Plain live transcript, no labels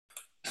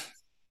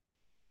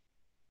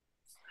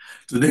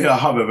Today, I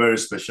have a very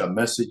special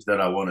message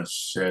that I want to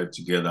share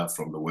together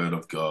from the Word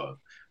of God,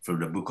 from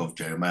the book of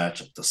Jeremiah,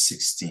 chapter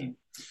 16.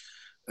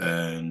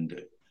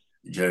 And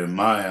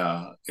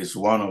Jeremiah is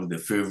one of the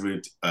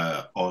favorite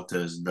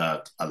authors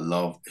that I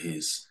love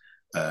his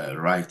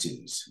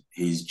writings.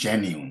 He's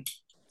genuine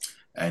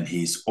and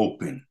he's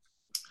open.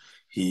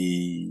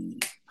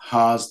 He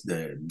has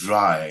the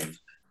drive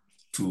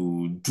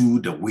to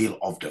do the will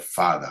of the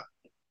Father.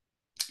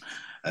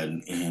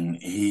 And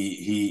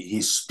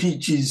his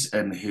speeches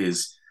and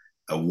his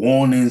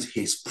warnings,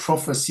 his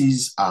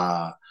prophecies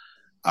are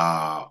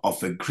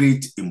of a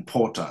great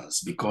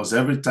importance, because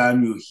every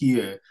time you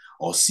hear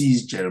or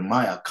see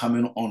Jeremiah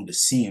coming on the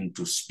scene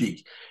to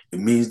speak, it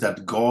means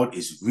that God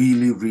is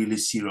really, really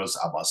serious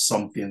about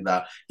something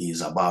that he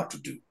is about to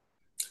do.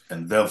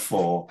 And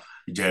therefore,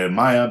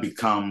 Jeremiah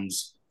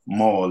becomes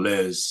more or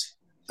less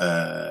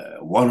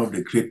one of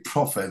the great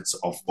prophets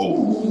of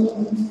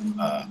old.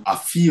 I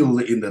feel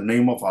in the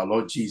name of our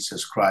Lord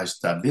Jesus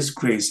Christ that this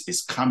grace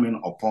is coming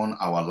upon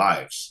our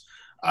lives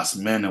as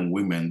men and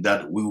women,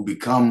 that we will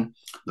become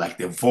like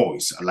the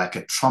voice, like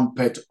a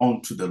trumpet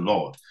unto the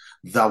Lord,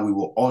 that we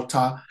will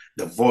utter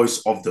the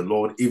voice of the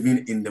Lord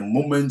even in the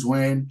moment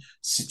when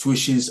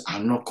situations are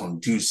not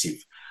conducive.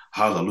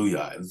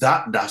 Hallelujah.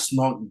 That does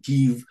not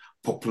give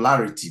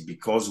popularity,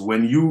 because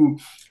when you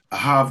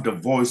have the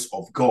voice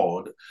of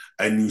God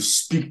and you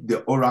speak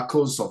the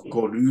oracles of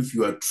God, if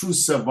you are a true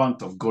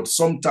servant of God,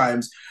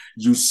 sometimes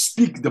you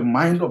speak the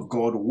mind of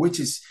God,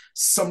 which is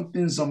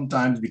something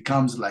sometimes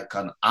becomes like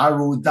an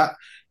arrow that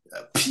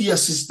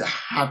pierces the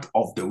heart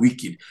of the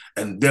wicked,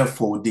 and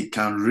therefore they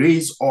can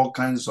raise all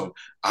kinds of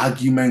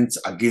arguments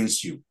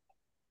against you.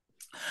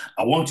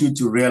 I want you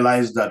to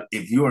realize that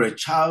if you're a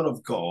child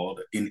of God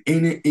in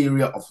any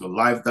area of your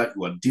life that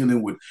you are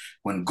dealing with,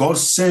 when God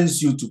sends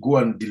you to go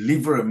and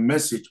deliver a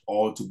message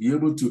or to be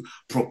able to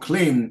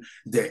proclaim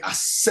the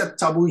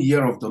acceptable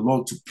year of the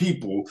Lord to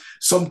people,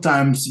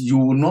 sometimes you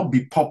will not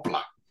be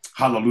popular.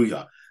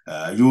 Hallelujah.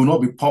 You will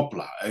not be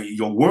popular.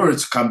 Your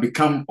words can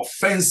become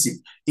offensive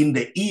in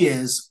the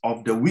ears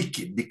of the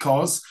wicked,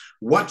 because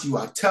what you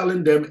are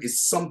telling them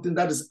is something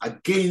that is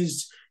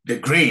against the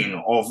grain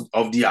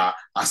of their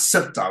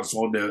acceptance,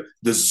 or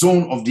the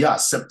zone of their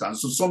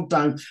acceptance. So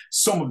sometimes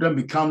some of them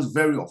becomes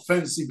very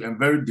offensive and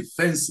very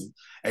defensive,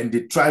 and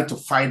they try to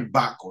fight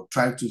back or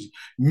try to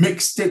make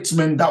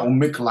statements that will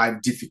make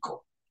life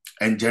difficult.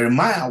 And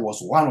Jeremiah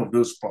was one of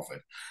those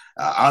prophets.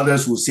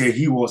 Others will say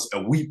he was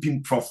a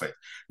weeping prophet,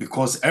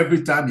 because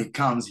every time he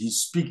comes, he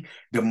speaks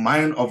the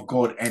mind of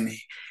God, and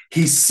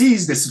he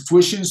sees the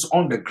situations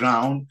on the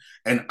ground.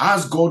 And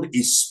as God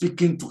is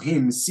speaking to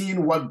him,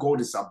 seeing what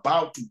God is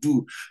about to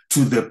do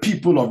to the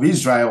people of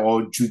Israel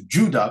or to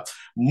Judah,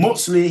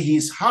 mostly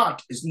his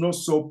heart is not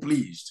so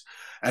pleased.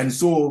 And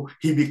so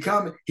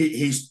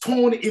he's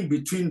torn in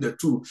between the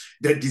two.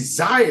 The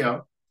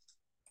desire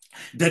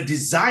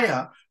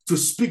to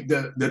speak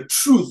the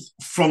truth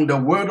from the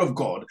word of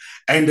God,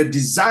 and the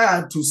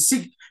desire to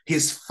seek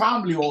his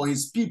family or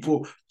his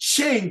people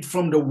changed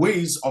from the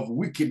ways of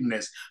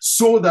wickedness,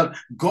 so that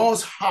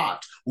God's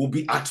heart will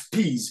be at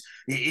peace.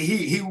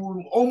 He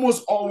will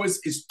almost always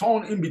is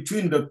torn in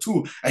between the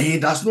two, and he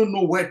does not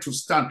know where to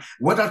stand,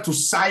 whether to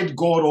side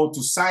God or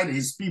to side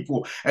his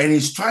people. And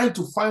he's trying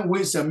to find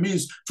ways and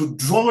means to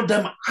draw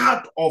them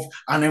out of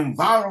an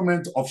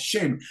environment of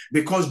shame,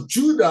 because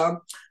Judah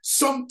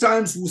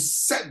sometimes will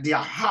set their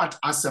heart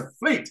as a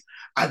flint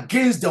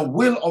against the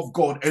will of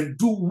God and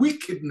do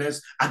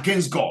wickedness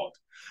against God.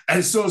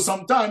 And so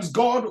sometimes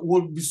God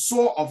will be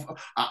so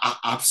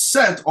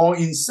upset or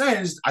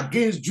incensed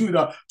against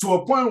Judah, to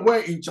a point where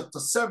in chapter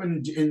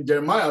 7 in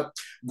Jeremiah,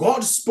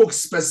 God spoke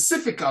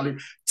specifically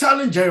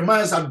telling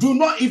Jeremiah that do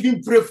not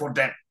even pray for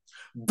them.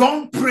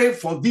 Don't pray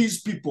for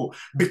these people,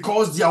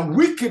 because their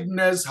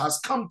wickedness has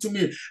come to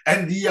me,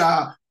 and they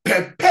are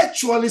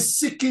perpetually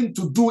seeking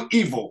to do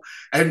evil.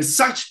 And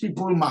such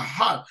people, my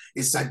heart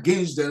is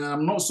against them, and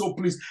I'm not so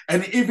pleased.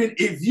 And even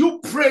if you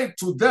pray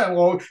to them,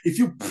 or if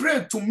you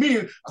pray to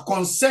me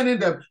concerning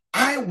them,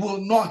 I will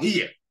not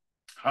hear.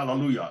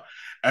 Hallelujah.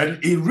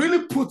 And it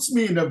really puts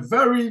me in a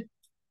very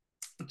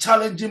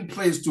challenging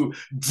place to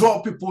draw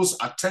people's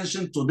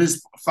attention to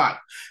this fact,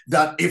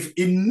 that if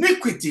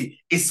iniquity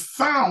is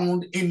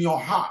found in your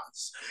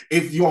hearts,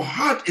 if your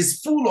heart is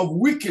full of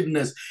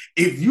wickedness,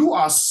 if you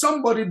are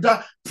somebody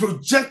that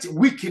projects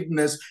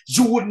wickedness,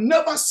 you will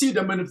never see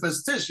the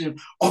manifestation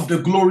of the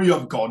glory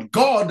of God.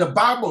 God, the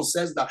Bible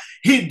says that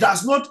he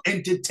does not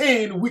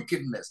entertain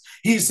wickedness.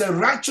 He is a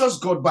righteous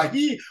God, but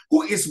he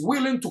who is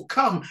willing to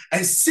come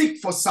and seek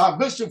for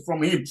salvation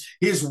from him,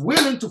 he is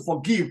willing to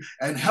forgive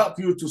and help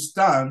you to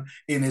stand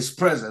in his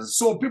presence.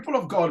 So, people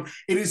of God,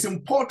 it is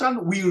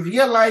important we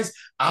realize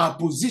our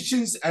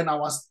positions and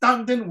our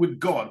standing with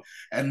God.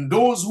 And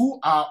those who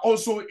are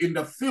also in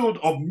the field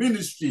of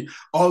ministry,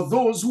 or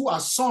those who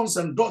are sons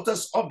and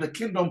daughters of the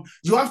kingdom,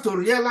 you have to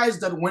realize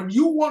that when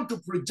you want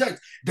to project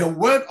the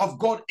word of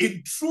God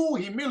in true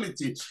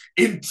humility,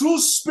 in true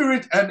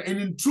spirit, and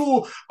in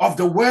true of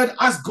the word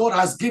as God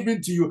has given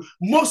to you,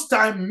 most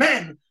time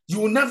men,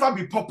 you will never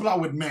be popular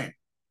with men.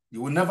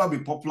 You will never be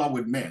popular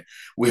with men.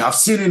 We have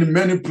seen in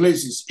many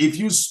places, if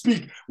you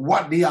speak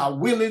what they are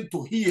willing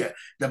to hear,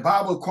 the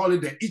Bible calls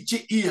it the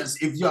itchy ears.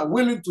 If you are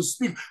willing to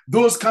speak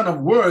those kind of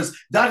words,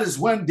 that is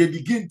when they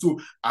begin to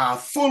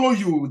follow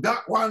you.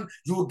 That one,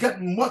 you will get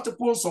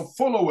multiples of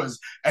followers,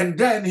 and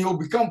then you'll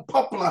become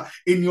popular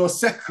in your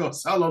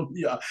circles.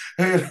 Hallelujah.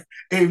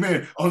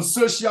 Amen. On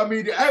social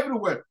media,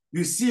 everywhere.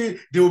 You see,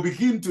 they will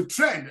begin to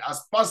trend as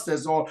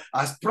pastors or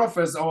as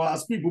prophets or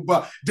as people.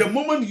 But the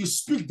moment you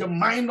speak the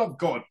mind of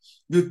God,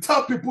 you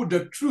tell people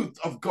the truth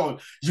of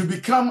God, you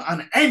become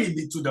an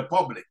enemy to the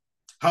public.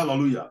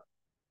 Hallelujah.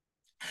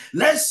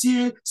 Let's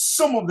see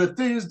some of the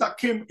things that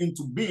came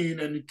into being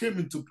and it came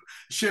into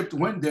shape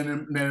when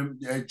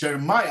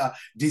Jeremiah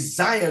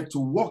desired to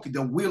walk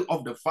the will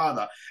of the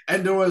Father.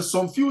 And there were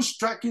some few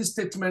striking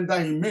statements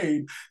that he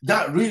made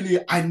that really,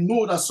 I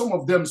know that some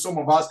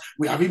of us,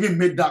 we have even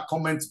made that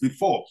comment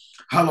before.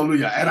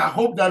 Hallelujah. And I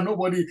hope that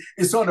nobody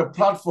is on the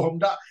platform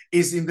that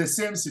is in the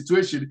same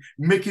situation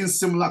making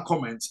similar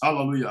comments.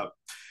 Hallelujah.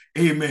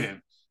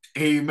 Amen.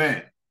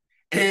 Amen.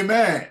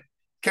 Amen.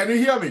 Can you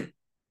hear me?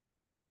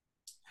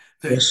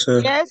 Yes, sir.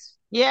 Yes.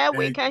 Yeah,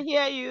 we can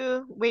hear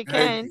you. We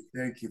can.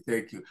 Thank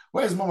you.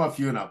 Where's Mama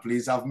Fiona,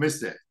 please? I've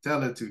missed her. Tell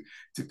her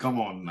to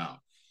come on now.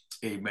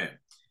 Amen.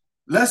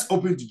 Let's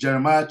open to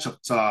Jeremiah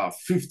chapter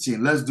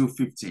 15. Let's do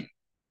 15.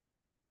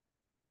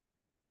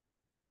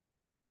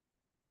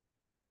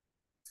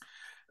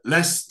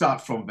 Let's start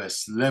from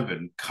verse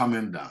 11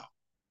 coming down.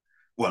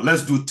 Well,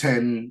 let's do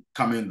 10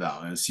 coming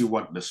down and see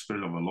what the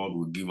Spirit of the Lord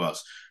will give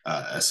us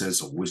a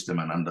sense of wisdom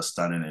and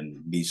understanding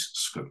in these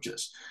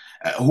scriptures.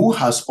 Who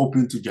has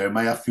opened to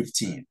Jeremiah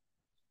 15?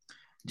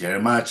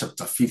 Jeremiah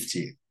chapter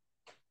 15.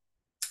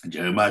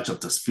 Jeremiah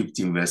chapter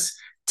 15, verse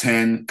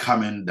 10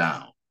 coming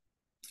down.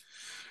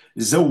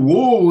 It says,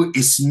 woe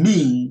is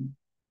me,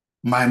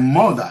 my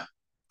mother,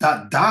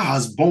 that thou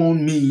hast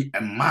borne me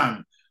a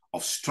man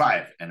of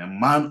strife and a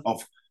man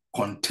of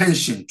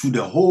contention to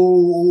the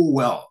whole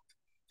world.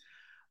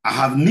 I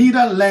have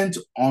neither lent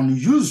on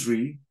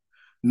usury,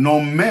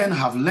 nor men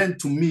have lent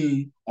to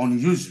me on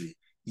usury,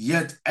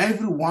 yet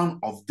every one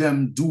of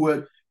them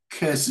doeth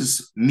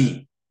curses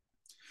me.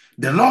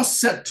 The Lord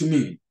said to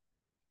me,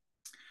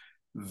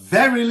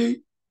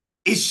 verily,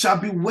 it shall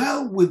be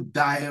well with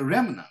thy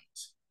remnant.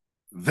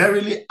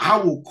 Verily, I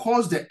will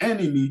cause the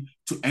enemy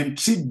to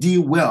entreat thee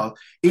well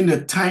in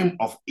the time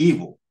of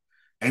evil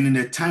and in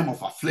the time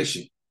of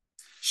affliction.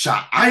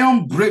 Shall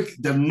iron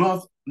break the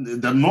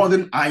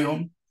northern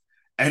iron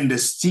and the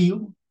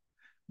steel?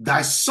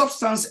 Thy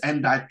substance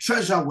and thy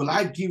treasure will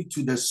I give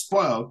to the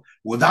spoil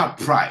without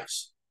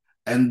price,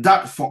 and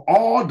that for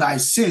all thy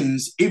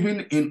sins,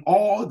 even in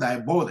all thy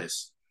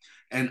borders.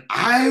 And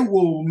I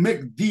will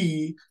make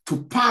thee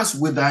to pass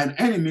with thine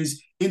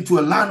enemies into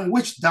a land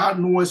which thou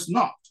knowest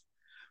not.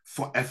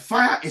 For a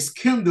fire is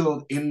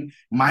kindled in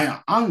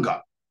my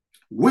anger,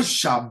 which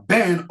shall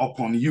burn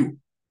upon you.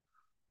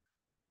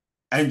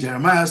 And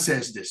Jeremiah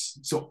says this.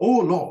 So, oh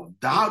Lord,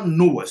 thou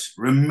knowest,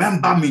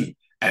 remember me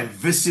and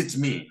visit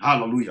me.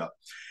 Hallelujah.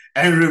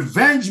 And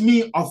revenge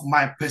me of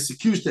my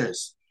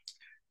persecutors.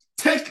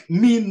 Take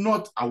me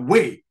not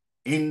away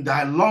in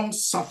thy long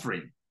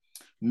suffering.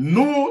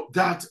 Know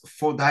that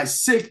for thy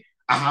sake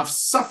I have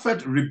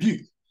suffered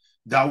rebuke.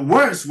 Thy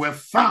words were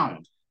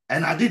found,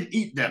 and I did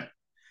eat them.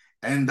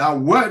 And thy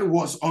word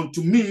was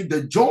unto me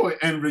the joy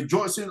and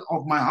rejoicing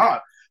of my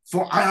heart.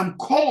 For I am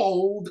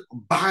called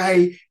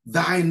by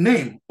thy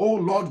name, O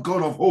Lord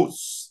God of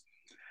hosts.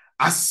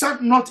 I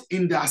sat not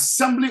in the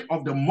assembly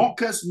of the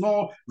mockers,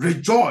 nor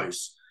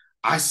rejoiced.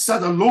 I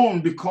sat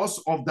alone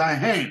because of thy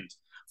hand.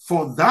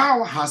 For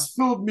thou hast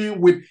filled me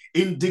with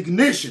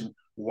indignation.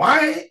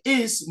 Why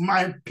is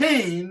my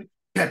pain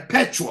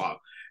perpetual?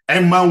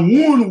 And my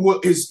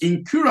wound is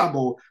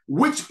incurable,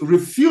 which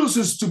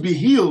refuses to be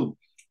healed.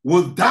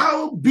 Wilt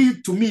thou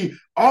be to me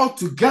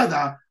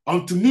altogether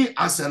unto me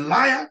as a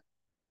liar,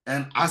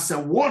 and as a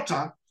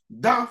water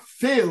that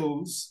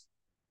fails?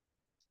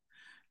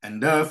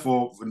 And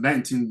therefore,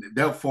 19,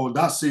 therefore,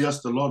 thus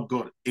saith the Lord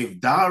God, if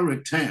thou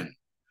return,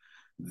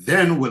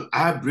 then will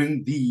I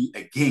bring thee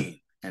again,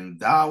 and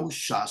thou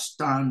shalt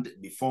stand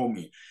before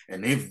me.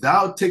 And if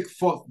thou take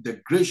forth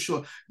the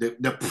gracious,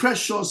 the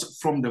precious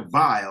from the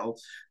vial,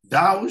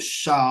 thou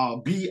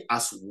shalt be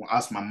as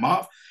my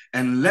mouth,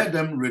 and let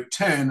them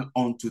return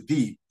unto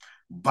thee.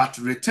 But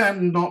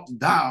return not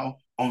thou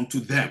unto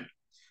them.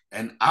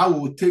 And I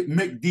will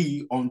make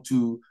thee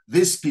unto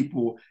this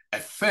people a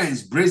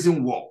fence,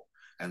 brazen wall,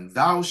 and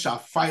thou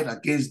shalt fight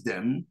against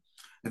them.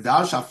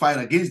 Thou shalt fight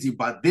against thee,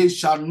 but they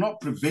shall not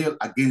prevail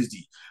against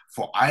thee.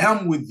 For I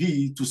am with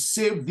thee to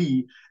save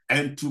thee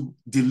and to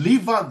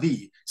deliver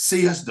thee,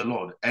 says the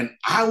Lord. And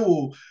I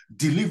will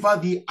deliver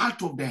thee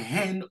out of the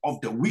hand of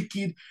the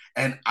wicked,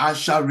 and I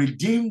shall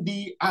redeem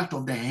thee out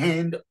of the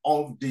hand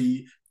of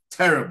the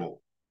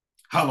terrible.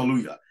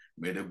 Hallelujah.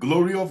 May the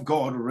glory of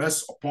God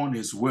rest upon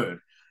his word,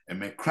 and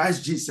may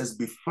Christ Jesus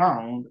be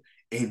found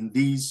in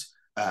these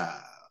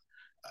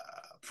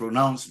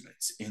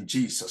pronouncements in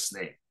Jesus'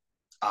 name.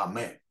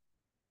 Amen.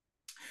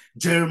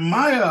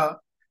 Jeremiah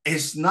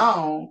is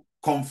now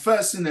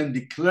confessing and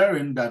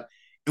declaring that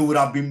it would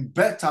have been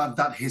better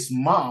that his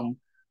mom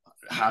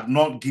had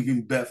not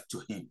given birth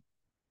to him.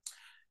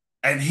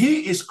 And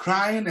he is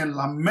crying and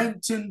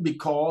lamenting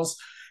because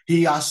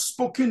he has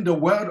spoken the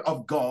word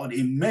of God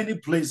in many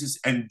places,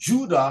 and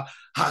Judah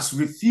has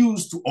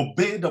refused to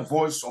obey the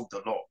voice of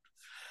the Lord.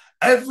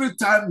 Every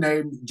time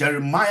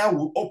Jeremiah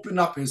will open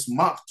up his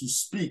mouth to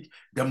speak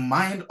the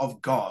mind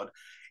of God,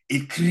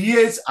 it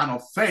creates an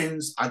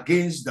offense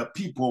against the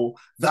people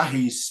that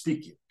he is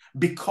speaking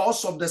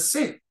because of the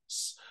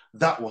sins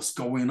that was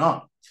going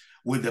on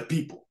with the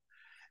people.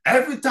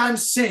 Every time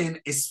sin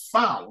is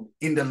found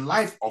in the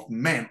life of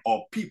men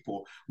or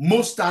people,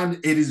 most times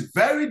it is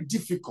very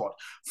difficult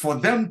for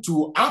them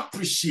to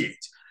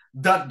appreciate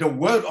that the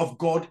word of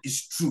God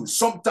is true.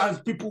 Sometimes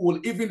people will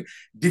even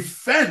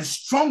defend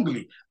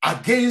strongly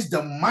against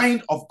the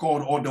mind of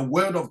God or the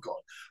word of God,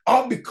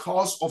 all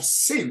because of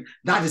sin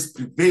that is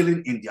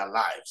prevailing in their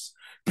lives.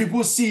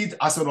 People see it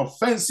as an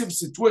offensive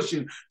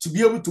situation to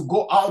be able to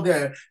go out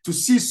there to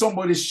see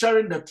somebody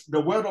sharing the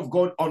word of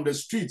God on the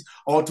street,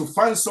 or to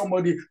find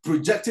somebody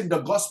projecting the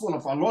gospel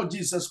of our Lord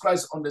Jesus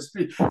Christ on the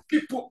street.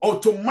 People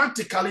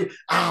automatically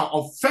are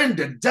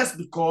offended just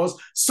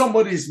because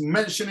somebody is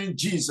mentioning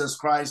Jesus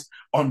Christ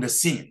on the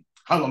scene.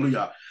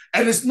 Hallelujah.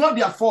 And it's not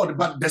their fault,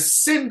 but the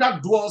sin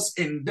that dwells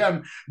in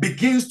them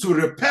begins to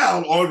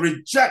repel or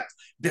reject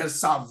the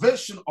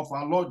salvation of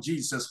our Lord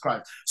Jesus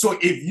Christ. So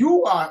if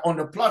you are on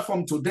the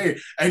platform today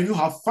and you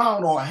have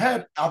found or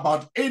heard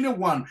about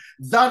anyone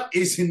that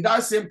is in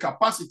that same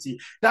capacity,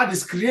 that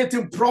is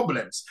creating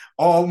problems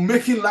or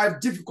making life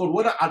difficult,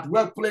 whether at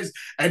workplace,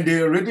 and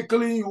they're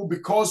ridiculing you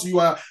because you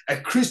are a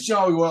Christian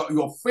or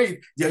your faith,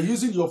 they're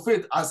using your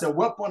faith as a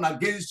weapon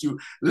against you,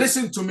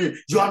 listen to me,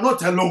 you are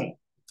not alone.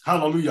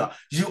 Hallelujah.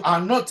 You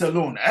are not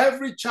alone.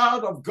 Every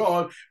child of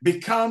God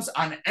becomes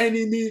an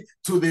enemy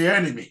to the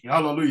enemy.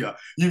 Hallelujah.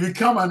 You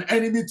become an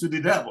enemy to the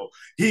devil.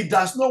 He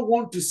does not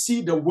want to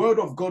see the word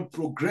of God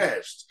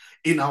progress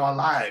in our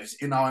lives,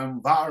 in our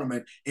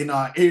environment, in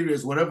our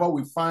areas, wherever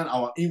we find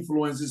our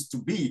influences to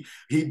be.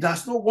 He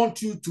does not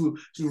want you to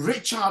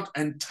reach out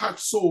and touch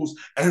souls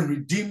and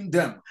redeem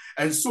them.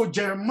 And so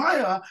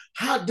Jeremiah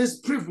had this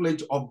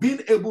privilege of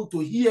being able to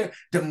hear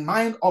the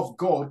mind of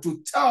God,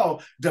 to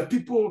tell the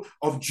people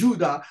of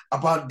Judah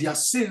about their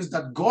sins,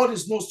 that God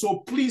is not so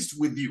pleased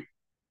with you.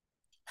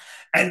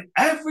 And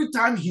every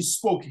time he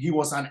spoke, he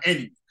was an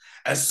enemy.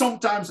 And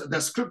sometimes the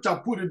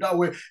scripture put it that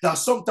way, that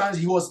sometimes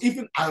he was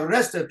even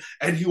arrested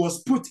and he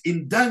was put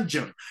in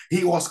dungeon.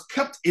 He was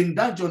kept in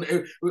dungeon.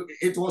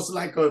 It was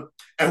like a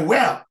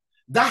well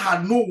that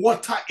had no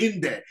water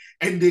in there.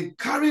 And they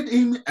carried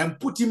him and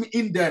put him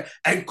in there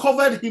and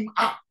covered him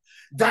up,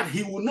 that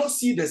he would not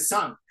see the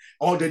sun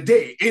or the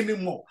day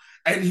anymore.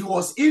 And he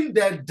was in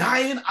there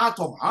dying out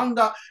of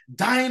hunger,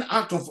 dying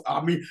out of,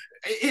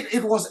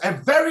 it was a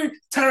very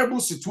terrible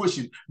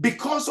situation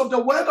because of the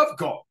word of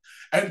God.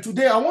 And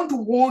today I want to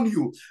warn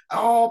you,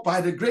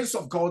 by the grace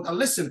of God, that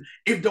listen,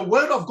 if the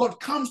word of God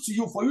comes to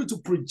you for you to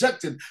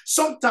project it,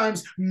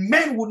 sometimes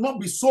men will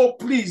not be so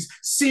pleased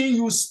seeing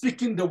you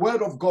speaking the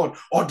word of God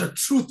or the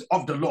truth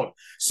of the Lord.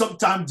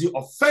 Sometimes the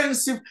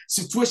offensive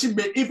situation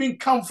may even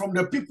come from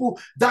the people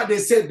that they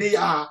say they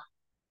are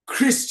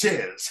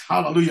Christians.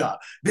 Hallelujah.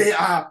 They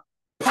are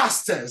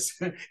pastors.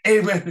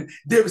 Amen.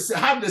 They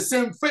have the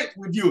same faith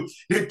with you.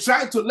 They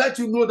try to let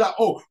you know that,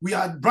 oh, we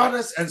are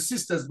brothers and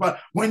sisters. But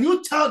when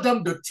you tell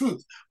them the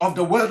truth of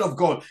the word of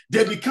God,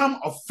 they become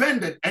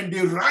offended and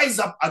they rise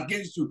up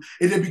against you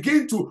and they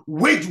begin to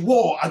wage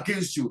war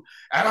against you.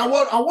 And I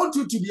want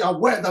you to be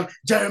aware that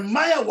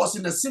Jeremiah was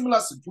in a similar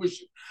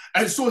situation.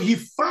 And so he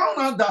found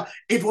out that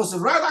it was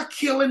rather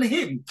killing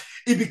him.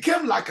 It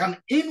became like an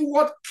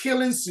inward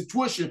killing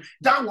situation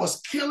that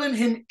was killing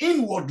him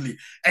inwardly.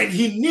 And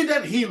he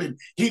needed healing.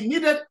 He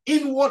needed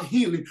inward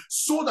healing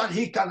so that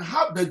he can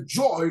have the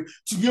joy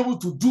to be able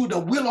to do the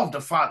will of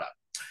the Father.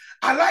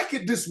 I like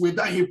it this way,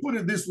 that he put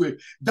it this way,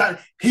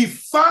 that he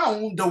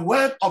found the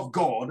word of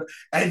God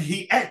and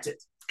he ate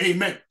it.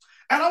 Amen.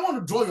 And I want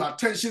to draw your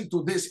attention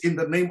to this in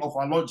the name of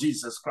our Lord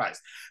Jesus Christ,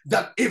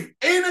 that if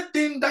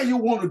anything that you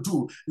want to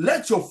do,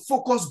 let your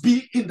focus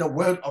be in the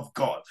word of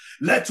God.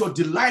 Let your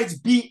delight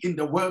be in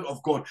the word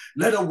of God.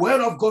 Let the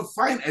word of God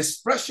find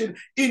expression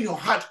in your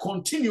heart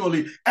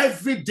continually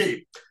every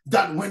day.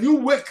 That when you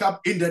wake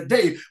up in the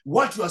day,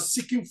 what you are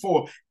seeking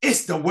for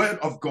is the word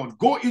of God.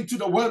 Go into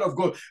the word of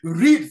God.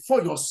 Read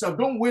for yourself.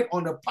 Don't wait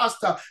on the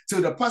pastor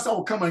till the pastor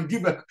will come and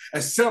give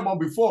a sermon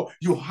before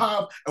you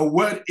have a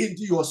word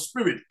into your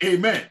spirit.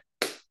 Amen.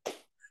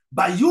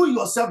 But you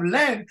yourself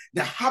learn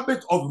the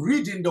habit of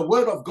reading the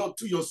word of God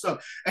to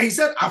yourself. And he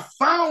said, I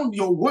found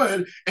your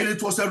word and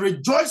it was a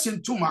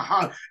rejoicing to my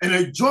heart and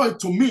a joy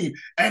to me.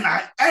 And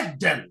I ate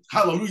them.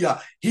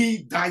 Hallelujah.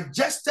 He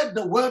digested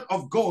the word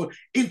of God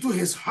into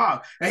his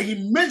heart and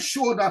he made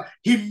sure that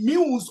he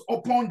mused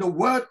upon the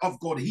word of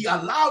God. He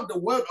allowed the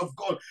word of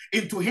God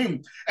into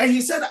him. And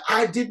he said,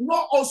 I did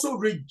not also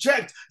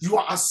reject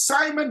your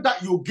assignment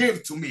that you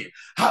gave to me.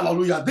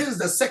 Hallelujah. This is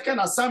the second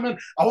assignment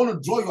I want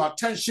to draw your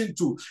attention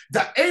to.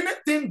 that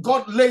anything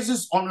God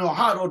lays on your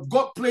heart or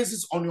God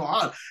places on your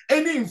heart,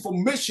 any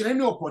information,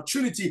 any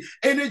opportunity,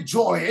 any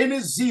joy, any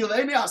zeal,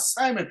 any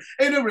assignment,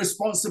 any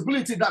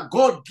responsibility that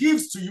God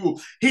gives to you,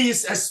 He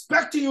is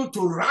expecting you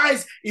to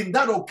rise in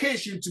that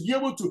occasion to be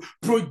able to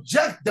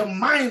project the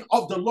mind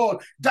of the Lord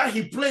that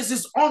He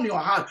places on your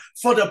heart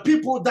for the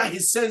people that He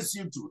sends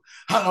you to.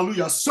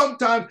 Hallelujah.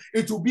 Sometimes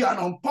it will be an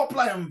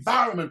unpopular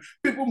environment.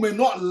 People may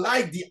not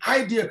like the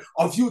idea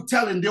of you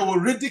telling. They will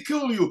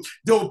ridicule you.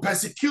 They will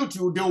persecute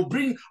you. They will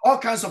bring all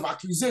kinds of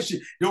accusation.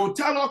 They will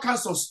tell all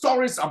kinds of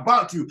stories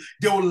about you.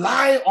 They will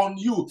lie on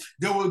you.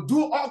 They will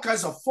do all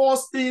kinds of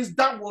false things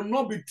that will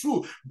not be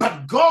true.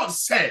 But God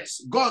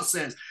says,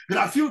 there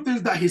are a few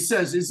things that He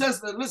says. He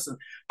says that, listen,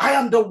 I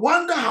am the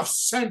one that have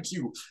sent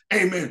you.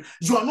 Amen.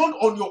 You are not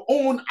on your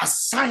own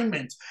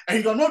assignment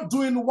and you're not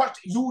doing what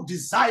you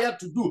desire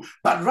to do,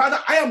 but rather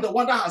I am the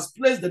one that has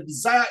placed the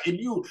desire in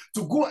you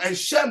to go and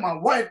share my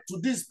word to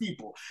these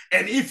people.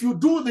 And if you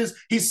do this,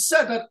 He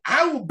said that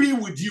I will be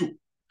with you.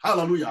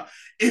 Hallelujah.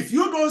 If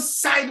you don't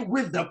side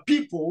with the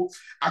people,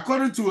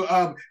 according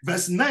to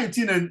verse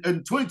 19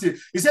 and 20,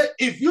 He said,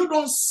 if you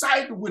don't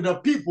side with the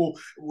people,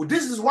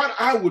 this is what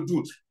I will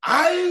do.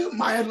 I,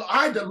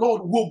 the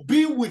Lord, will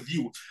be with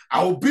you.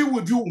 I will be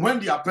with you when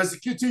they are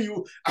persecuting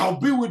you. I'll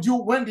be with you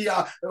when they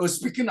are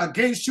speaking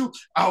against you.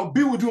 I'll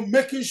be with you,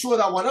 making sure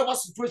that whatever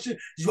situation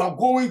you are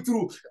going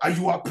through,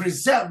 you are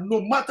preserved.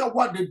 No matter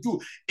what they do,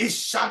 it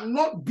shall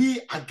not be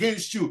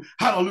against you.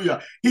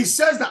 Hallelujah. He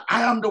says that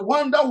I am the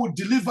one that will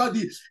deliver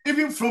thee,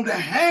 even from the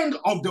hand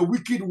of the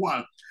wicked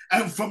one,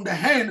 and from the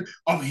hand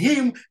of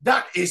him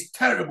that is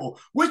terrible,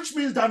 which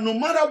means that no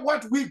matter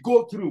what we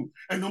go through,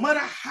 and no matter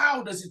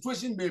how the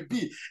situation may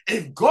be,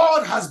 if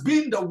God has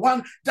been the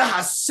one that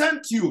has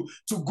sent you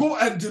to go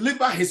and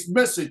deliver His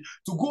message,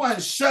 to go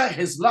and share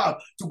His love,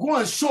 to go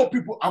and show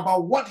people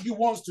about what He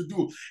wants to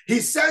do, He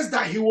says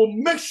that He will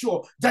make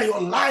sure that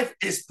your life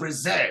is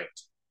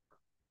preserved.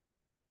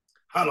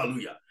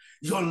 Hallelujah.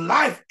 Your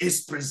life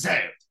is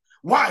preserved.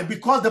 Why?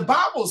 Because the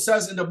Bible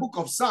says in the book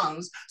of Psalm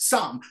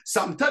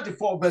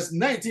 34 verse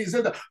 19, it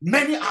says that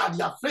many are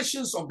the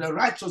afflictions of the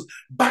righteous,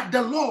 but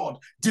the Lord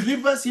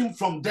delivers him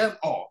from them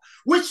all.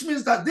 Which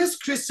means that this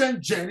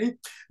Christian journey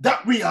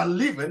that we are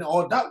living,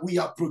 or that we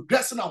are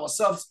progressing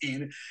ourselves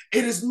in,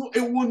 it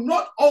will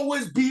not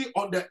always be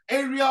on the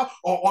area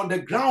or on the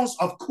grounds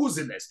of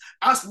coziness,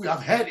 as we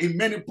have heard in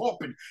many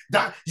pulpits,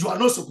 that you are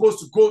not supposed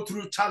to go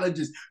through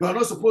challenges, you are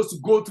not supposed to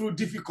go through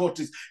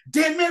difficulties.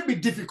 There may be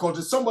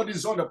difficulties. Somebody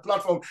is on the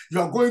platform, you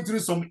are going through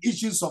some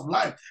issues of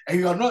life and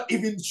you are not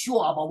even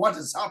sure about what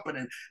is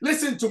happening.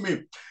 Listen to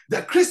me.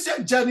 The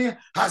Christian journey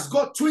has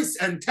got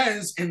twists and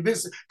turns in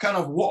this kind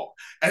of walk.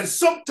 And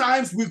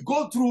sometimes we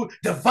go through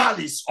the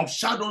valleys of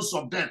shadows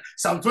of death.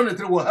 Psalm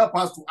 23 will help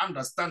us to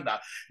understand that.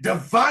 The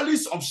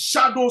valleys of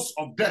shadows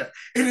of death.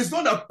 It is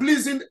not a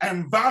pleasant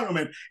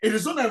environment. It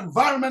is not an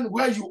environment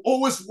where you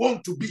always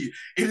want to be.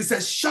 It is a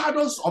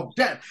shadows of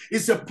death.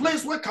 It's a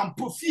place where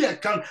fear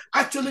can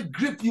actually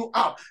grip you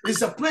up.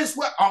 It's a place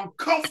where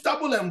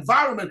uncomfortable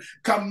environment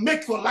can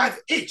make your life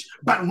itch.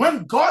 But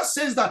when God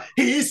says that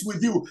He is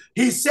with you,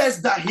 He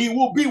says that He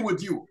will be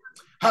with you.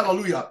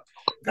 Hallelujah.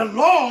 The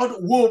Lord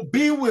will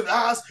be with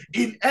us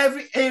in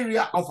every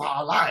area of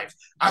our lives.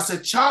 As a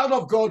child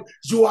of God,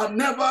 you are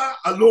never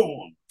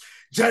alone.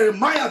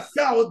 Jeremiah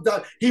felt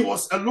that he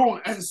was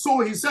alone, and so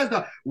he said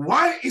that,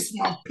 why is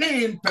my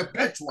pain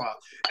perpetual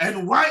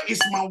and why is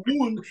my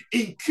wound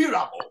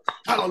incurable?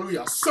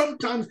 Hallelujah.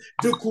 Sometimes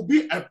there could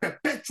be a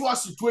perpetual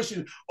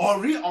situation or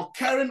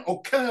reoccurring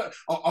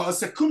or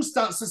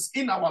circumstances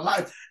in our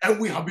life, and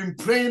we have been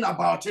praying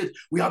about it.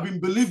 We have been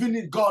believing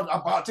in God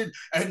about it,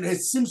 and it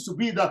seems to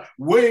be the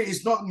way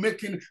is not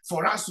making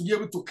for us to be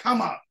able to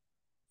come out.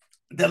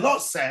 The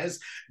Lord says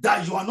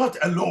that you are not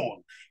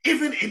alone.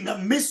 Even in the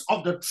midst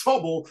of the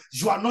trouble,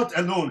 you are not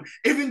alone.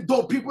 Even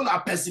though people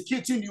are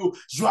persecuting you,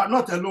 you are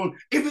not alone.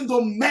 Even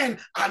though men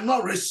are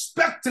not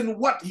respecting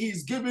what He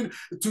is giving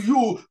to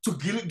you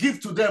to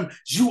give to them,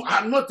 you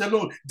are not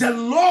alone. The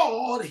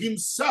Lord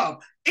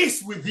Himself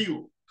is with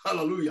you.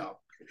 Hallelujah.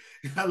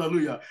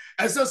 Hallelujah.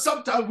 And so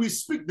sometimes we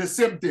speak the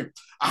same thing.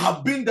 I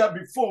have been there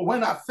before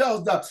when I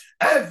felt that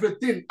I felt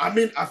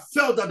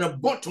that the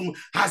bottom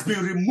has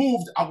been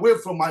removed away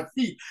from my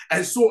feet.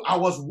 And so I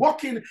was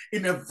walking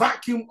in a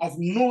vacuum of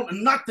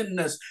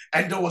nothingness,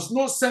 and there was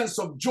no sense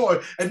of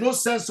joy and no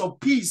sense of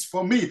peace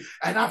for me.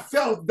 And I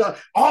felt that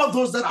all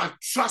those that I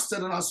trusted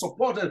and I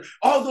supported,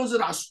 all those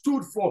that I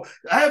stood for,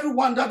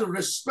 everyone that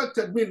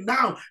respected me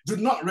now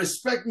did not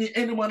respect me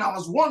anymore. And I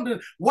was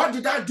wondering, what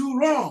did I do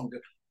wrong?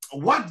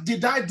 What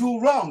did I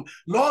do wrong?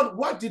 Lord,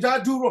 what did I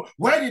do wrong?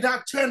 Where did I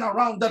turn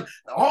around that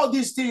all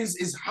these things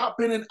is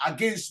happening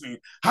against me?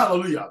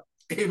 Hallelujah.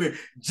 Amen.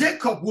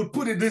 Jacob would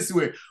put it this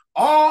way.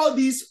 all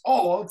these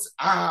odds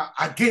are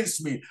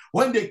against me.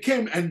 When they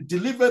came and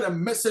delivered a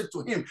message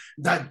to him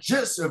that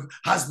Joseph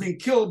has been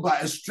killed by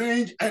a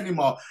strange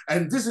animal,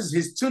 and this is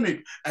his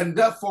tunic, and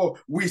therefore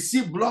we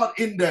see blood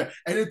in there,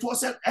 and it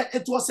was a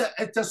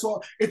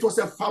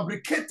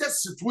fabricated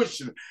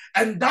situation,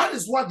 and that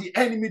is what the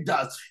enemy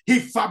does. He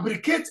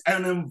fabricates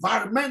an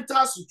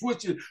environmental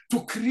situation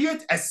to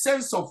create a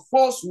sense of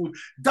falsehood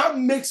that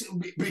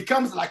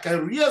becomes like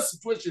a real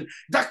situation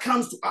that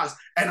comes to us,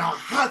 and our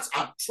hearts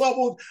are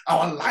troubled.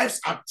 Our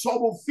lives are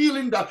troubled,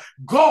 feeling that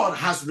God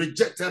has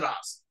rejected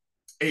us.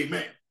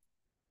 Amen.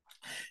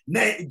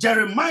 Now,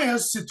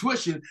 Jeremiah's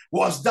situation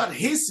was that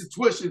his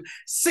situation,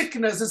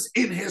 sicknesses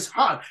in his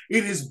heart,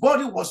 in his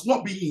body was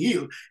not being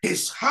healed.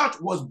 His heart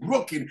was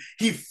broken.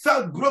 He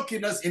felt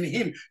brokenness in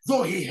him.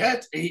 Though he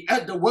had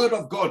the word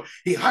of God,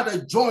 he had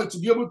a joy to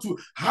be able to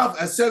have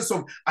a sense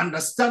of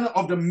understanding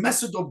of the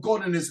message of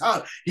God in his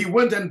heart. He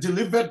went and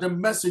delivered the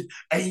message,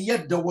 and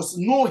yet there was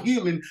no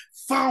healing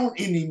found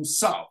in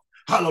himself.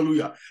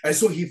 Hallelujah. And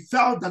so he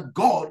felt that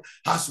God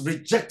has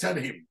rejected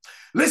him.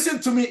 Listen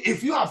to me,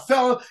 if you have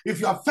felt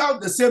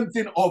the same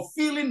thing or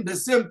feeling the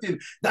same thing,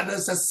 that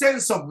there's a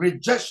sense of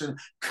rejection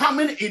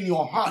coming in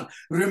your heart,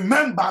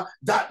 remember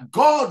that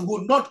God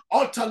will not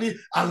utterly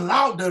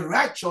allow the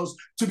righteous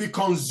to be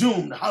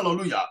consumed.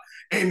 Hallelujah.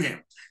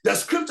 Amen. The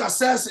scripture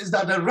says is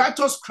that the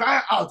righteous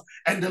cry out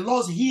and the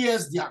Lord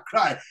hears their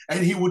cry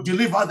and he will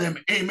deliver them.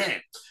 Amen.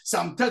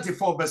 Psalm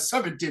 34 verse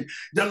 17.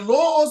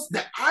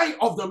 The eye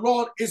of the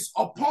Lord is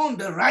upon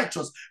the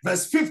righteous.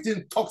 Verse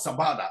 15 talks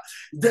about that.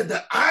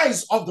 The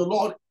eyes of the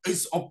Lord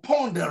is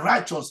upon the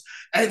righteous,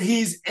 and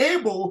his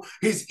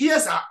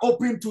ears are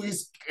open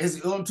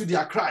to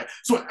their cry.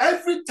 So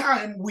every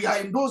time we are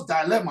in those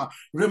dilemmas,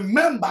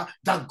 remember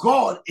that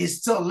God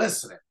is still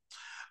listening.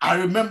 I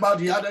remember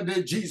the other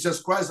day, Jesus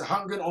Christ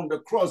hanging on the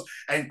cross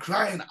and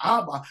crying,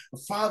 Abba,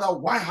 Father,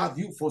 why have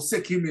you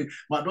forsaken me?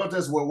 My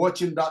daughters were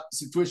watching that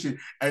situation,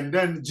 and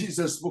then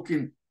Jesus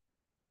spoken,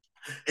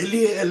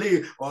 Eli,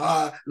 Eli,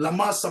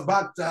 lama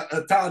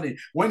sabachthani.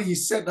 When he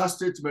said that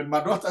statement, my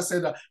daughter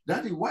said,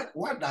 Daddy, what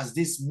does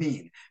this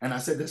mean? And I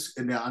said, this,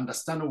 and the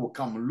understanding will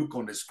come and look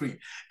on the screen.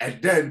 And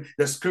then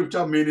the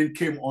scripture meaning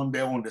came on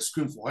there on the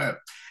screen for her.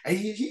 And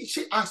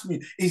she asked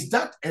me, is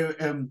that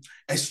a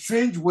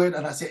strange word?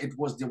 And I said, it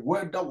was the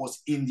word that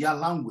was in their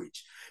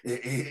language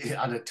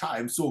at the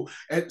time. So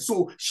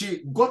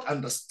she got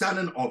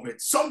understanding of it.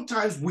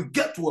 Sometimes we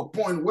get to a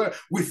point where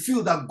we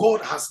feel that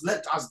God has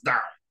let us down.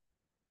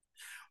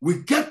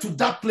 We get to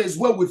that place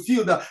where we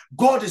feel that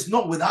God is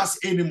not with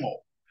us anymore.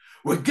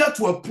 We get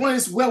to a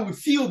place where we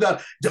feel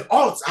that the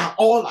odds are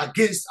all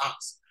against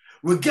us.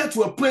 We get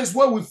to a place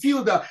where we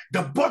feel that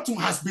the bottom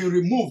has been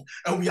removed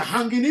and we are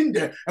hanging in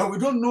there and we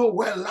don't know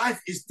where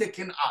life is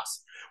taking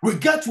us. We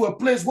get to a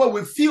place where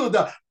we feel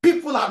that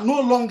people are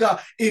no longer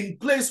in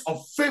place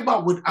of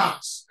favor with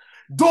us.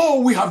 Though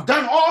we have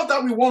done all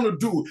that we want to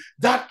do,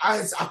 that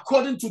is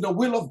according to the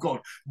will of God.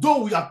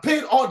 Though we have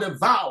paid all the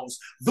vows,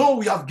 though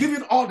we have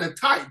given all the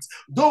tithes,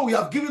 though we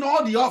have given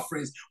all the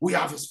offerings, we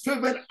have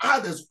favored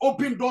others,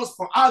 opened doors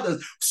for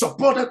others,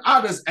 supported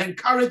others,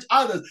 encouraged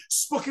others,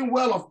 spoken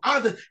well of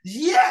others,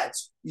 yet,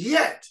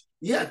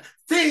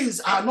 things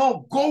are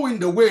not going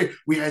the way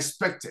we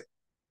expected.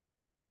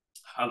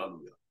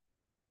 Hallelujah.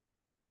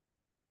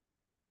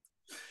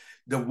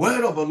 The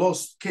word of the Lord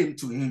came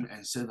to him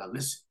and said,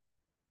 listen,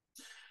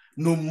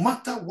 no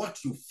matter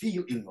what you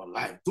feel in your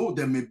life, though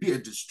there may be a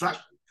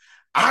distraction,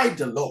 I,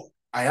 the Lord,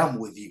 I am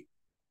with you.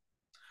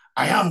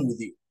 I am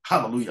with you.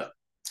 Hallelujah.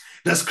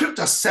 The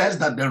scripture says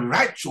that the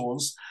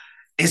righteous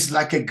is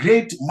like a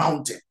great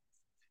mountain.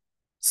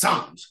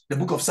 Psalms, the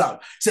book of Psalms,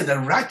 said the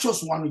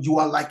righteous one, you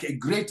are like a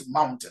great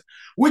mountain,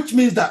 which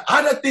means that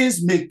other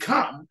things may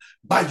come,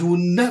 but you will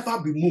never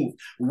be moved.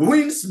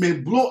 Winds may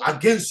blow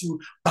against you,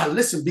 but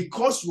listen,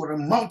 because you are a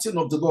mountain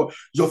of the Lord,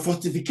 your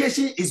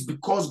fortification is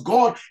because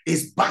God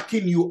is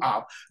backing you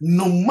up.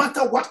 No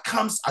matter what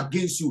comes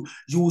against you,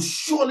 you will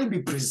surely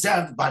be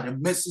preserved by the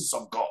mercies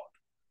of God.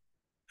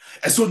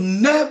 And so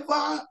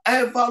never,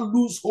 ever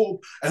lose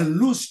hope and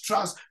lose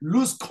trust,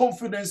 lose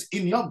confidence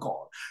in your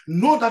God.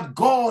 Know that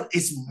God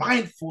is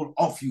mindful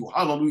of you.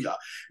 Hallelujah.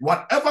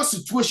 Whatever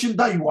situation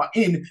that you are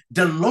in,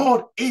 the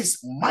Lord is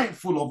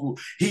mindful of you.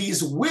 He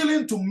is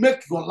willing to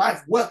make your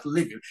life worth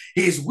living.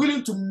 He is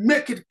willing to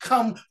make it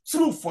come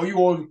through for you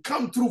or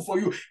come through for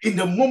you in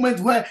the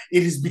moment where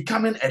it is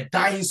becoming a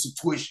dying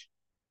situation.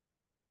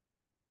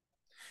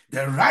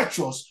 The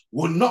righteous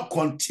will not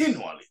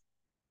continually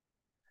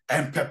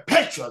and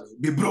perpetually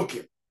be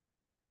broken.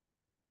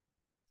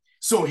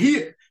 So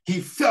here, he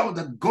felt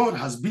that God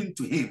has been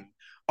to him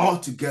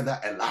altogether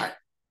a lie.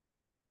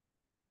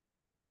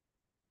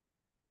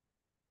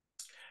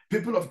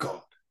 People of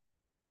God,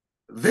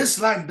 this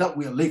life that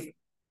we are living,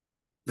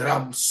 there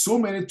are so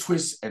many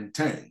twists and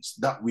turns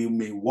that we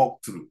may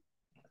walk through.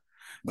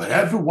 But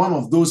every one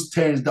of those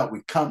turns that we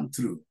come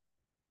through,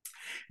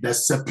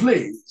 there's a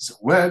place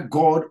where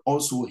God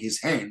also,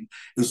 his hand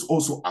is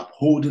also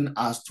upholding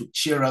us to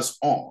cheer us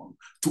on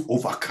to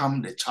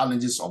overcome the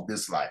challenges of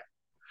this life.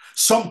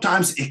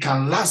 Sometimes it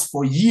can last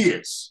for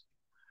years.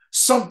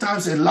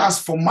 Sometimes it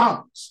lasts for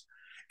months.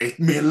 It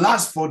may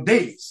last for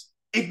days.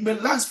 It may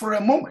last for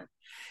a moment.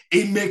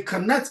 It may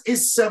connect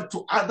itself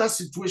to other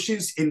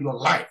situations in your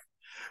life.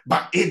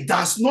 But it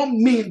does not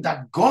mean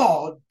that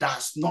God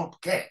does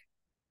not care.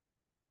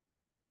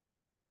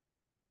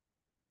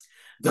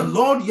 The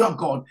Lord your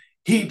God,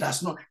 he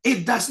does not.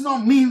 It does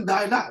not mean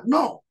that.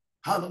 No.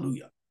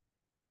 Hallelujah.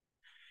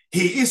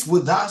 He is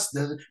with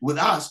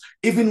us,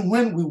 even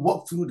when we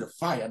walk through the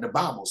fire, the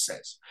Bible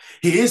says.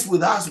 He is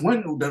with us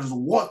when there's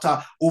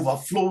water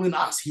overflowing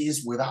us. He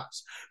is with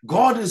us.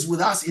 God is with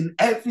us in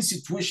every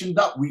situation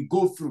that we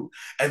go through.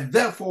 And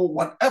therefore,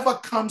 whatever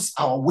comes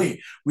our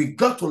way, we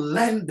got to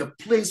learn the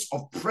place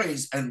of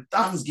praise and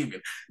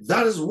thanksgiving.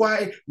 That is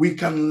why we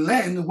can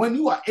learn, when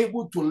you are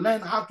able to learn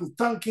how to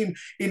thank him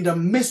in the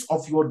midst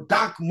of your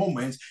dark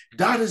moments,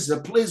 that is the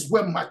place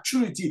where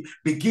maturity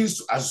begins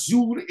to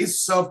assume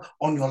itself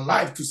on your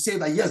life, to say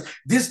that, yes,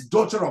 this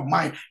daughter of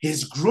mine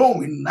is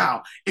growing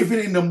now, even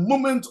in the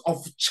moment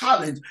of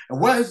challenge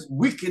where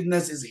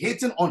wickedness is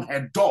hitting on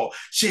her door.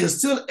 She is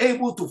still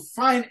able to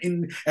find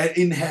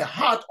in her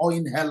heart or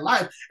in her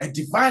life a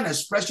divine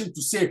expression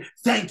to say,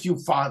 thank you,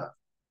 Father.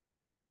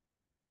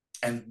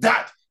 And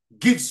that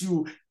gives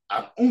you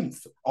an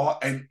oomph or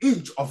an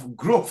inch of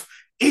growth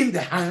in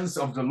the hands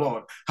of the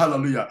Lord.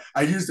 Hallelujah.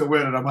 I used the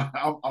word and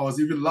I was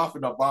even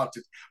laughing about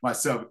it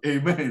myself.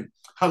 Amen.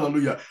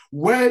 Hallelujah.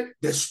 Where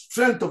the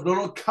strength of the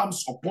Lord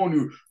comes upon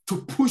you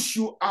to push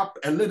you up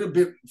a little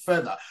bit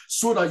further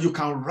so that you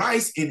can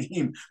rise in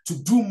him,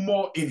 to do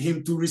more in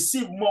him, to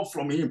receive more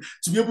from him,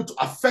 to be able to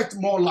affect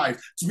more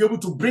life, to be able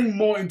to bring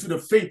more into the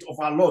faith of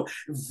our Lord.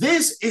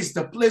 This is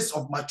the place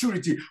of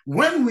maturity.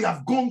 When we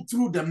have gone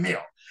through the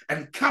mill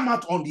and come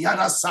out on the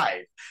other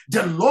side,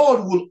 the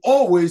Lord will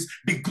always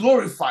be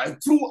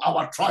glorified through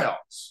our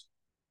trials.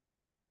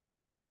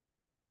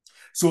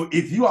 So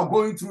if you are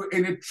going through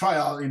any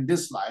trial in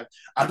this life,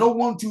 I don't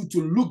want you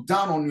to look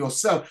down on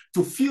yourself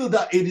to feel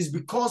that it is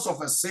because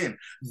of a sin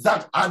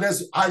that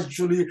others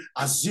actually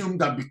assume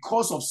that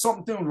because of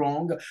something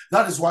wrong,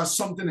 that is why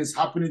something is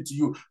happening to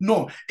you.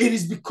 No, it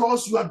is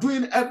because you are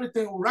doing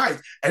everything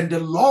right. And the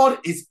Lord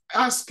is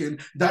asking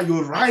that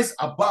you rise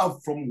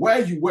above from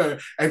where you were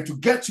and to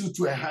get you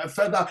to a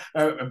further,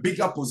 a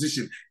bigger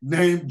position.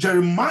 Now,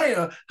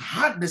 Jeremiah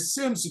had the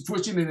same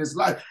situation in his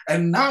life,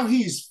 and now he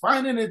is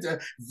finding it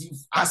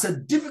as a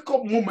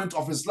difficult moment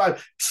of his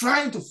life,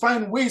 trying to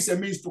find ways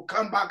and means to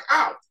come back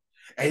out.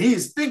 And he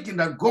is thinking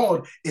that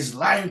God is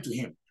lying to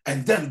him.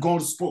 And then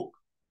God spoke.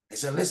 He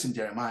said, listen,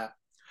 Jeremiah,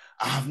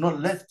 I have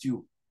not left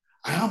you.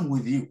 I am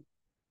with you.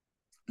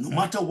 No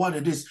matter what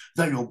it is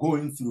that you're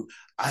going through,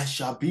 I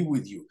shall be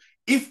with you.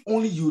 If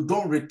only you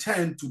don't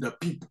return to the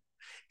people.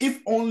 If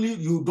only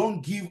you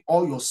don't give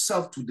all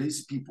yourself to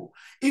these people.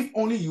 If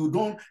only you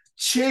don't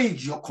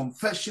change your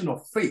confession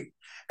of faith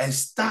and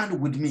stand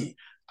with me,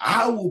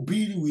 I will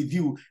be with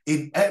you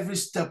in every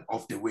step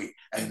of the way.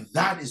 And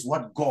that is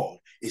what God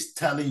is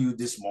telling you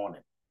this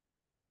morning.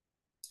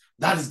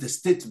 That is the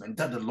statement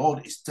that the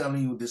Lord is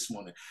telling you this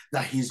morning,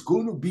 that he's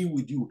going to be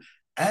with you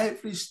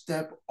every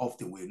step of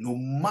the way, no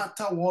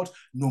matter what,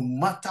 no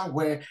matter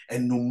where,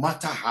 and no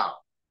matter how.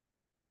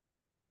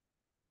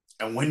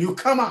 And when you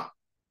come out,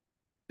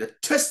 the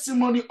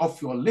testimony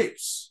of your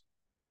lips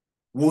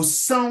will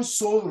sound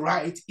so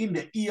right in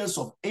the ears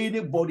of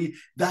anybody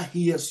that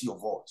hears your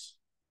voice.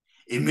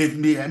 It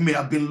may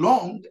have been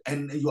long,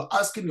 and you're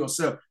asking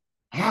yourself,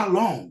 how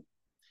long?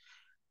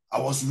 I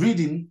was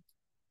reading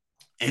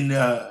in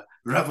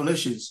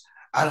Revelations,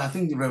 and I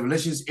think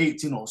Revelations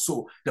 18 or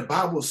so, the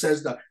Bible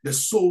says that the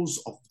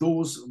souls of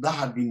those that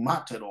had been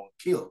martyred or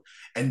killed,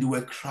 and they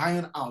were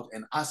crying out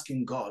and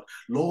asking God,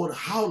 Lord,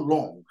 how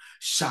long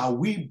shall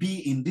we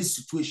be in this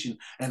situation?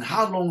 And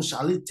how long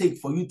shall it take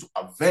for you to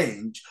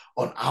avenge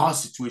on our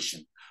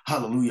situation?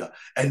 Hallelujah.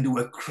 And they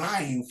were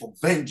crying for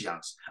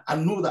vengeance. I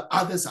know that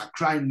others are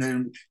crying.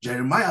 And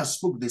Jeremiah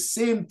spoke the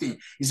same thing.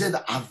 He said,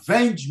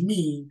 avenge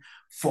me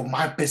for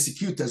my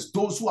persecutors,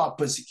 those who are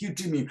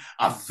persecuting me.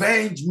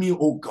 Avenge me,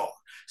 oh God.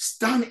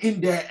 Stand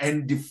in there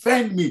and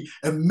defend me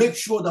and make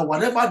sure that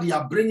whatever they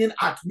are bringing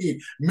at me,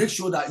 make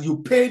sure that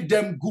you pay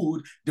them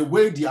good the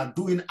way they are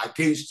doing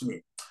against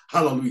me.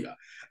 Hallelujah.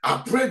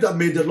 I pray that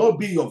may the Lord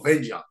be your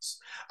vengeance.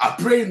 I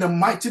pray in the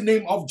mighty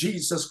name of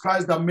Jesus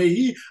Christ that may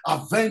he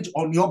avenge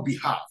on your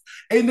behalf.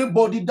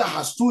 Anybody that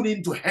has stood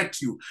in to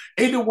hurt you,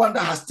 anyone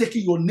that has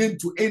taken your name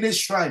to any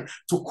shrine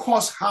to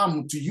cause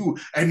harm to you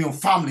and your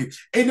family,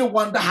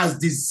 anyone that has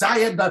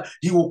desired that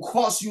he will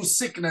cause you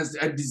sickness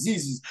and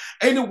diseases,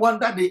 anyone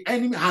that the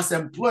enemy has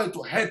employed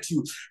to hurt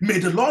you, may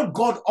the Lord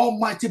God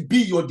Almighty be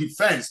your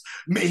defense.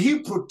 May he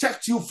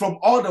protect you from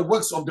all the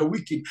works of the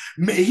wicked.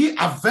 May he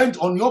avenge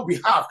on your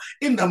behalf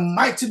in the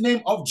mighty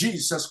name of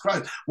Jesus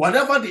Christ.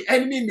 Whatever the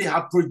enemy may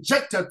have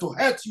projected to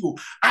hurt you,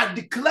 I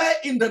declare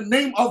in the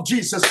name of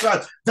Jesus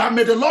Christ that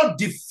may the Lord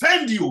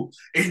defend you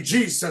in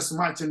Jesus'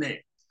 mighty name.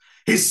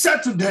 He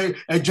said today,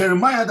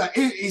 Jeremiah, that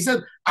he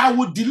said, I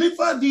will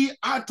deliver thee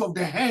out of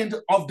the hand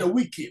of the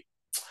wicked.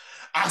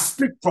 I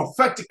speak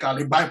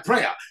prophetically by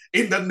prayer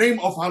in the name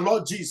of our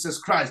Lord Jesus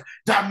Christ,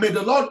 that may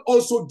the Lord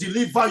also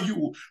deliver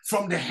you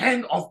from the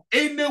hand of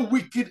any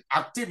wicked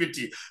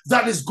activity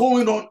that is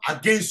going on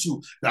against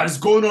you, that is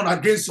going on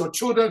against your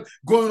children,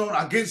 going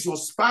on against your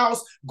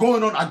spouse,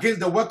 going on against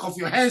the work of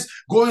your hands,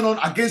 going on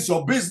against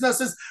your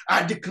businesses.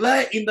 I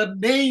declare in the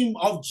name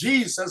of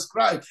Jesus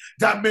Christ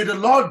that may the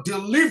Lord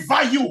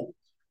deliver you.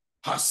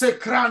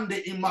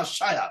 Hasekrande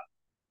imashaya.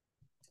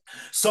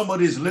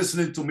 Somebody is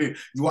listening to me.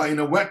 You are in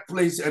a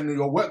workplace, and in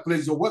your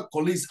workplace, your work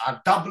colleagues are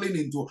dabbling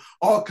into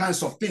all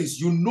kinds of things.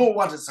 You know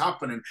what is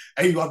happening,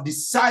 and you have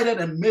decided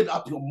and made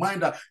up your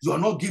mind that you are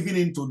not giving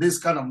into this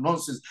kind of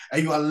nonsense,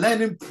 and you are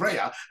learning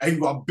prayer, and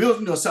you are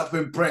building yourself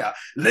in prayer.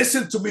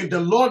 Listen to me.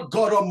 The Lord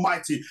God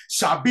Almighty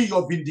shall be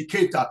your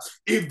vindicator.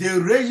 If they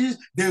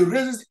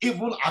raise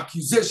evil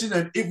accusation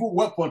and evil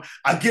weapon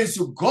against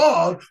you,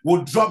 God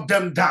will drop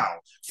them down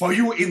for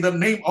you in the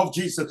name of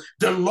Jesus.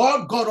 The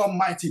Lord God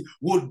Almighty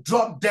will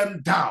drop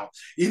them down.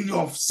 In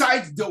your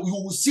sight, you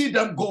will see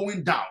them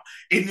going down.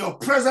 In your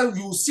presence,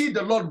 you will see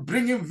the Lord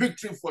bringing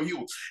victory for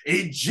you.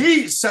 In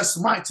Jesus'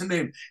 mighty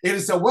name, it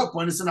is a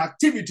weapon, it's an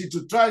activity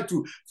to try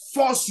to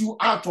force you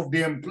out of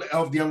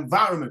the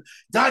environment.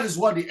 That is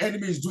what the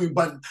enemy is doing.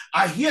 But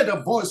I hear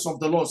the voice of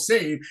the Lord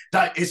saying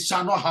that it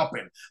shall not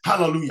happen.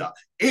 Hallelujah.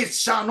 It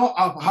shall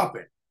not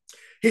happen.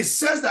 He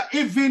says that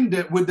even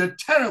with the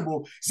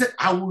terrible, he said,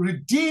 I will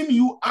redeem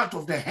you out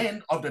of the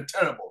hand of the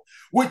terrible,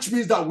 which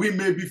means that we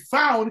may be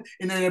found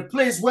in a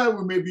place where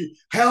we may be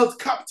held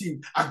captive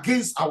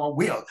against our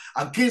will,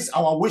 against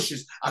our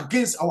wishes,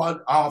 against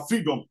our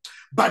freedom.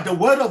 But the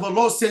word of the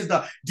Lord says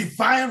that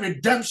divine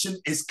redemption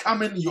is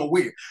coming your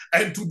way.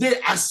 And today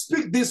I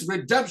speak this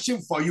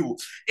redemption for you.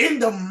 In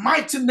the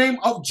mighty name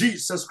of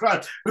Jesus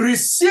Christ,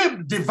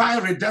 receive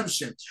divine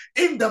redemption.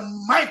 In the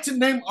mighty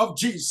name of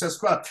Jesus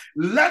Christ,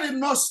 let it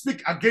not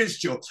speak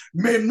against you.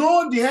 May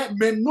no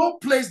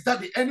place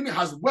that the enemy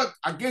has worked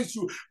against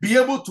you be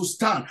able to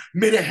stand.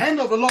 May the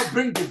hand of the Lord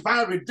bring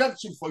divine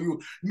redemption for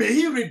you. May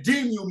he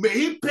redeem you. May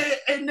he pay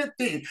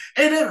anything,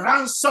 any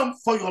ransom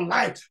for your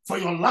life, for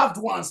your loved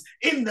ones,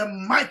 in the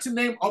mighty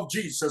name of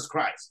Jesus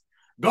Christ.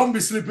 Don't be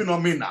sleeping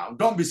on me now.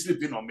 Don't be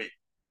sleeping on me.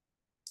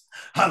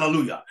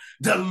 Hallelujah.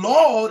 The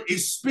Lord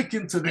is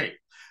speaking today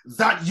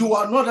that you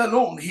are not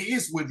alone. He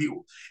is with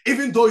you.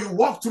 Even though you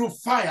walk through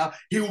fire,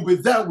 he will be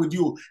there with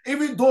you.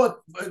 Even though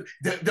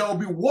there will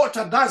be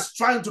water that's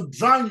trying to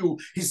drown you,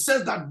 he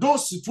says that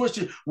those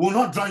situations will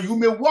not drown you. You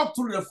may walk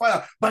through the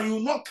fire, but you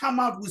will not come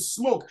out with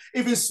smoke,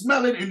 even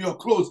smelling in your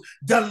clothes.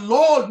 The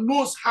Lord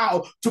knows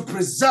how to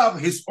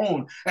preserve his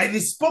own. And he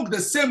spoke the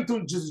same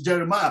to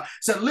Jeremiah. He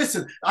said,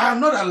 listen, I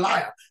am not a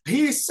liar.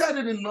 He said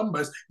it in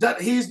Numbers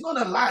that he is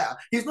not a liar.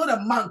 He's not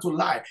a man to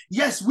lie.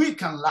 Yes, we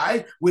can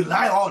lie. We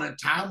lie all the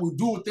time. We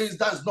do things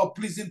that's not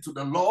pleasing to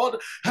the Lord.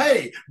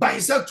 Hey, but he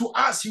said to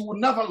us, he will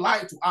never lie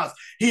to us.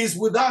 He is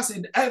with us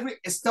in every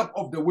step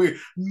of the way,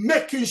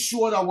 making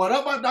sure that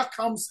whatever that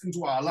comes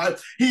into our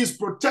life, he is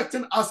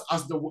protecting us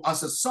as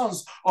the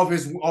sons of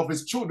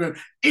his children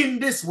in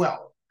this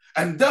world.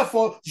 And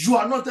therefore, you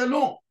are not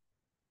alone.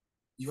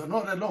 You are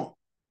not alone.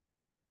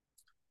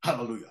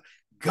 Hallelujah.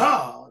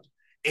 God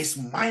is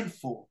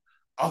mindful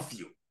of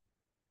you.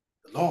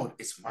 The Lord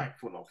is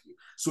mindful of you.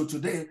 So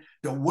today,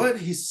 the word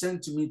he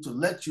sent to me to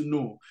let you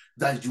know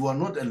that you are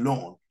not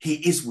alone. He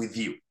is with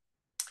you.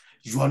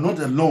 You are not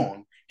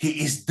alone.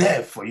 He is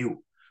there for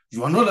you.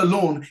 You are not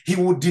alone. He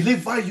will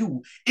deliver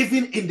you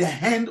even in the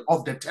hand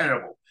of the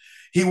terrible.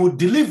 He will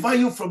deliver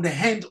you from the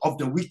hand of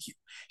the wicked.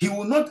 He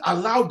will not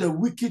allow the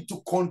wicked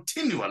to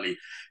continually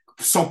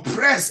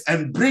suppress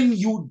and bring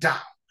you down.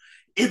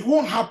 It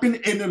won't happen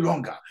any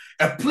longer.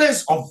 A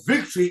place of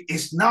victory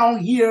is now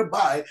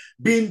hereby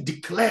being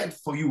declared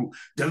for you.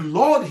 The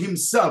Lord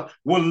himself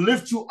will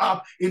lift you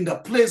up in the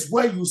place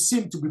where you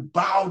seem to be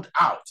bowed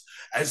out.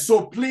 And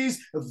so please,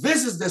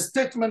 this is the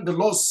statement the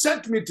Lord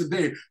sent me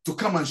today to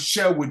come and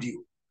share with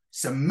you.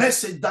 It's a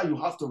message that you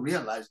have to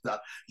realize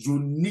that you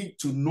need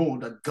to know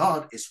that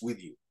God is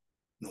with you,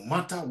 no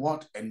matter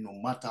what and no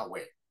matter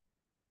where.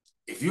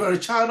 If you are a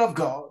child of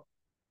God,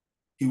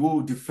 he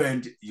will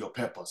defend your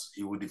purpose.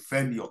 He will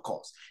defend your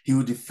cause. He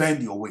will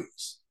defend your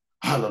ways.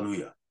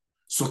 Hallelujah.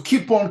 So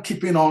keep on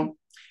keeping on.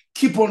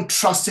 Keep on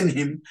trusting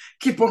him.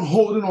 Keep on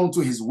holding on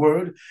to his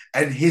word.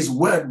 And his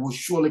word will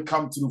surely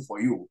come through for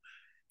you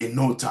in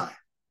no time.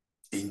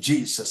 In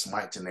Jesus'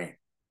 mighty name.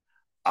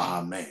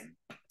 Amen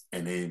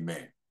and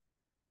amen.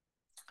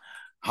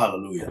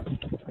 Hallelujah.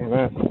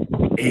 Amen.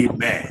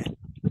 Amen.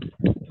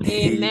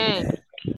 Amen.